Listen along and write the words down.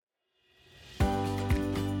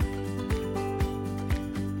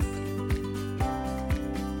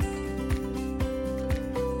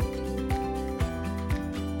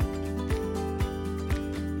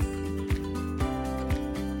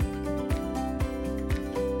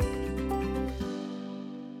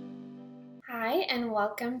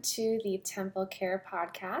Welcome to the Temple Care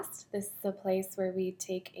Podcast. This is a place where we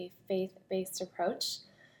take a faith-based approach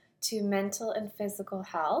to mental and physical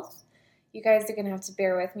health. You guys are going to have to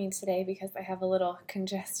bear with me today because I have a little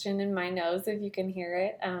congestion in my nose, if you can hear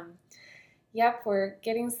it. We're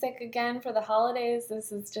getting sick again for the holidays. This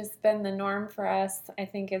has just been the norm for us. I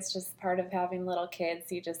think it's just part of having little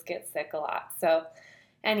kids. You just get sick a lot. So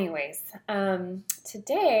anyways,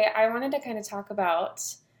 today I wanted to kind of talk about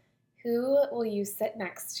who will you sit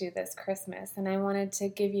next to this Christmas? And I wanted to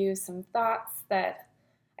give you some thoughts that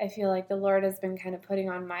I feel like the Lord has been kind of putting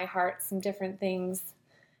on my heart, some different things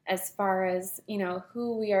as far as,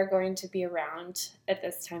 who we are going to be around at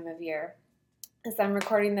this time of year. As I'm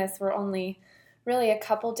recording this, we're only really a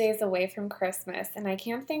couple days away from Christmas, and I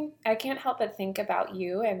can't help but think about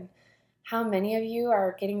you and how many of you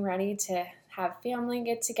are getting ready to have family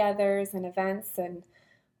get-togethers and events. And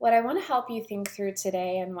what I want to help you think through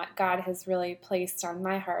today, and what God has really placed on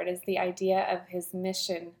my heart, is the idea of His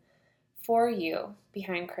mission for you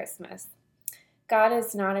behind Christmas. God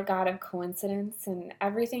is not a God of coincidence, and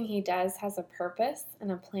everything He does has a purpose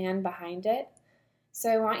and a plan behind it. So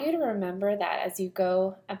I want you to remember that as you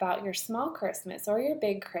go about your small Christmas or your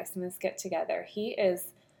big Christmas get-together, He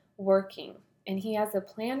is working, and He has a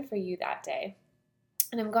plan for you that day.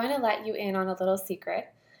 And I'm going to let you in on a little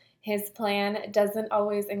secret. His plan doesn't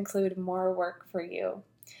always include more work for you,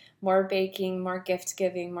 more baking, more gift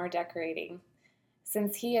giving, more decorating.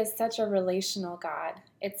 Since He is such a relational God,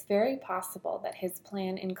 it's very possible that His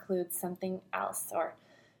plan includes something else or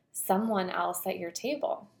someone else at your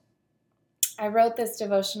table. I wrote this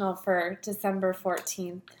devotional for December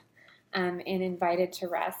 14th in Invited to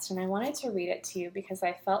Rest, and I wanted to read it to you because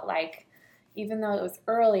I felt like even though it was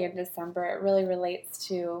early in December, it really relates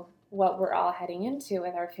to what we're all heading into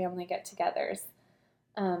with our family get-togethers.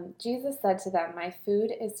 Jesus said to them, "My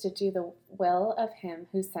food is to do the will of Him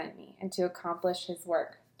who sent me and to accomplish His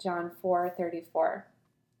work." John 4:34.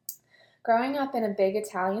 Growing up in a big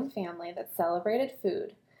Italian family that celebrated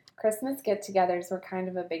food, Christmas get-togethers were kind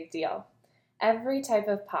of a big deal. Every type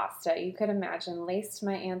of pasta you could imagine laced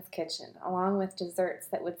my aunt's kitchen, along with desserts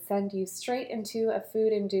that would send you straight into a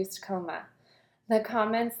food-induced coma. The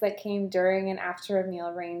comments that came during and after a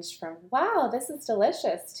meal ranged from, "Wow, this is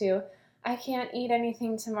delicious," to, "I can't eat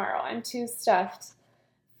anything tomorrow, I'm too stuffed."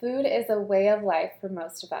 Food is a way of life for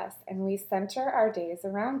most of us, and we center our days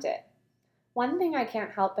around it. One thing I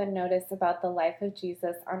can't help but notice about the life of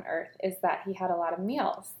Jesus on earth is that He had a lot of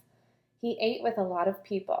meals. He ate with a lot of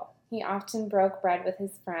people. He often broke bread with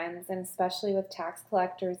His friends, and especially with tax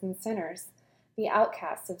collectors and sinners, the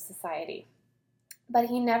outcasts of society. But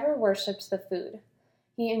He never worshipped the food.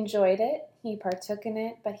 He enjoyed it, He partook in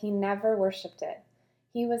it, but He never worshipped it.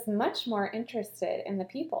 He was much more interested in the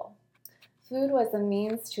people. Food was a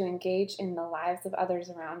means to engage in the lives of others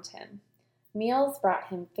around Him. Meals brought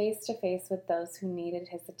Him face to face with those who needed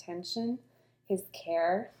His attention, His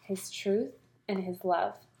care, His truth, and His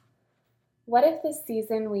love. What if this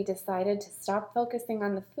season we decided to stop focusing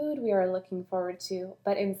on the food we are looking forward to,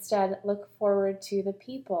 but instead look forward to the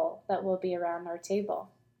people that will be around our table?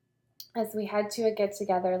 As we head to a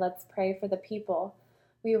get-together, let's pray for the people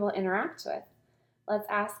we will interact with. Let's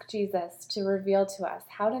ask Jesus to reveal to us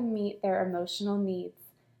how to meet their emotional needs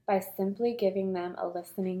by simply giving them a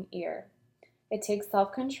listening ear. It takes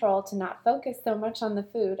self-control to not focus so much on the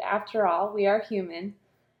food. After all, we are human,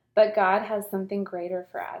 but God has something greater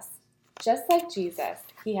for us. Just like Jesus,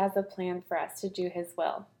 He has a plan for us to do His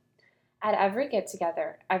will. At every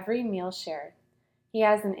get-together, every meal shared, He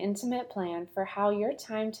has an intimate plan for how your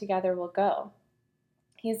time together will go.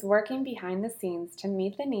 He's working behind the scenes to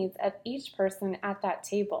meet the needs of each person at that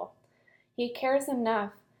table. He cares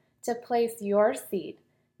enough to place your seat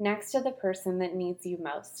next to the person that needs you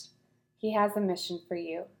most. He has a mission for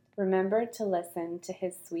you. Remember to listen to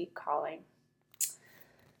His sweet calling.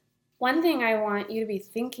 One thing I want you to be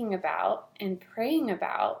thinking about and praying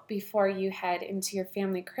about before you head into your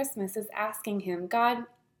family Christmas is asking Him, "God,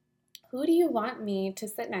 who do you want me to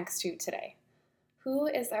sit next to today? Who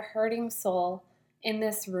is a hurting soul in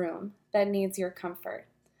this room that needs your comfort?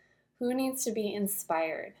 Who needs to be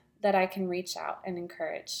inspired that I can reach out and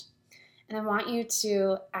encourage?" And I want you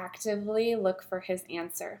to actively look for His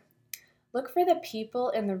answer. Look for the people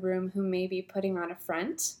in the room who may be putting on a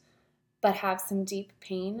front, but have some deep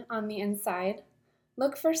pain on the inside.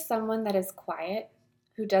 Look for someone that is quiet,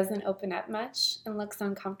 who doesn't open up much and looks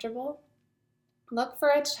uncomfortable. Look for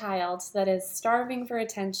a child that is starving for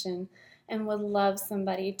attention and would love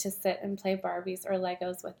somebody to sit and play Barbies or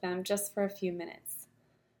Legos with them just for a few minutes.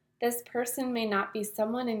 This person may not be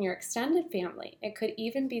someone in your extended family. It could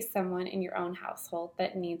even be someone in your own household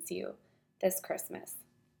that needs you this Christmas.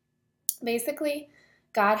 Basically,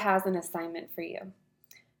 God has an assignment for you.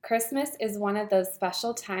 Christmas is one of those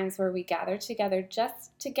special times where we gather together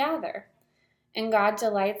just to gather. And God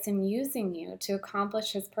delights in using you to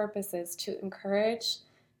accomplish his purposes, to encourage,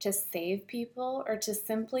 to save people, or to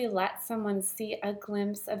simply let someone see a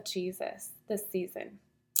glimpse of Jesus this season.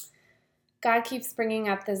 God keeps bringing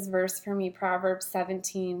up this verse for me, Proverbs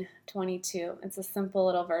 17:22. It's a simple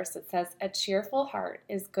little verse. It says, "A cheerful heart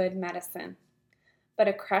is good medicine, but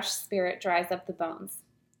a crushed spirit dries up the bones."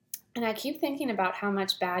 And I keep thinking about how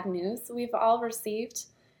much bad news we've all received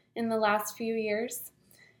in the last few years.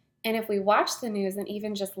 And if we watch the news and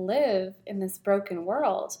even just live in this broken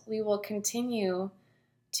world, we will continue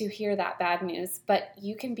to hear that bad news. But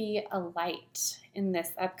you can be a light in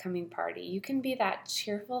this upcoming party. You can be that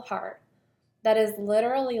cheerful heart that is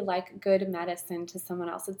literally like good medicine to someone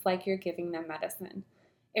else. It's like you're giving them medicine.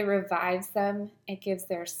 It revives them. It gives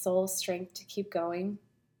their soul strength to keep going.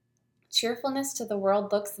 Cheerfulness to the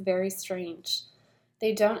world looks very strange.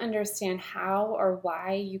 They don't understand how or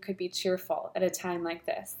why you could be cheerful at a time like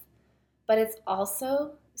this. But it's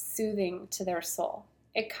also soothing to their soul.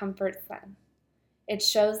 It comforts them. It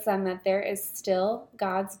shows them that there is still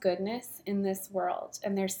God's goodness in this world,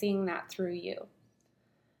 and they're seeing that through you.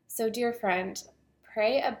 So, dear friend,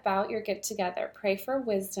 pray about your get-together. Pray for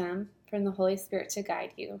wisdom from the Holy Spirit to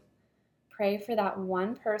guide you. Pray for that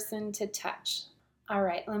one person to touch. All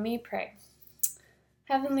right, let me pray.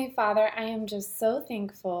 Heavenly Father, I am just so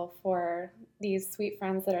thankful for these sweet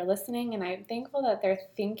friends that are listening, and I'm thankful that they're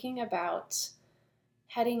thinking about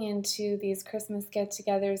heading into these Christmas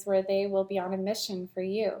get-togethers where they will be on a mission for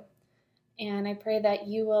you. And I pray that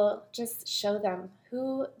you will just show them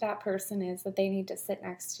who that person is that they need to sit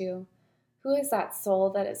next to. Who is that soul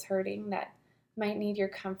that is hurting that might need your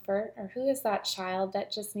comfort? Or who is that child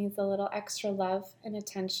that just needs a little extra love and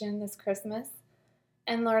attention this Christmas?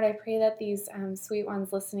 And Lord, I pray that these sweet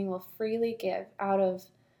ones listening will freely give out of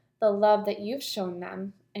the love that you've shown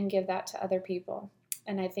them and give that to other people.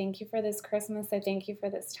 And I thank you for this Christmas. I thank you for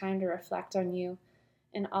this time to reflect on you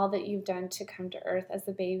and all that you've done to come to earth as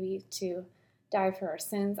a baby to die for our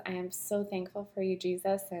sins. I am so thankful for you,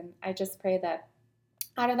 Jesus. And I just pray that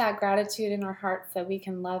out of that gratitude in our hearts that we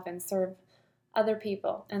can love and serve other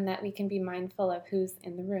people and that we can be mindful of who's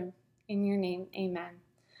in the room. In your name, amen.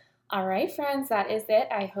 All right, friends, that is it.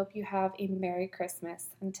 I hope you have a Merry Christmas.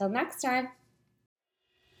 Until next time.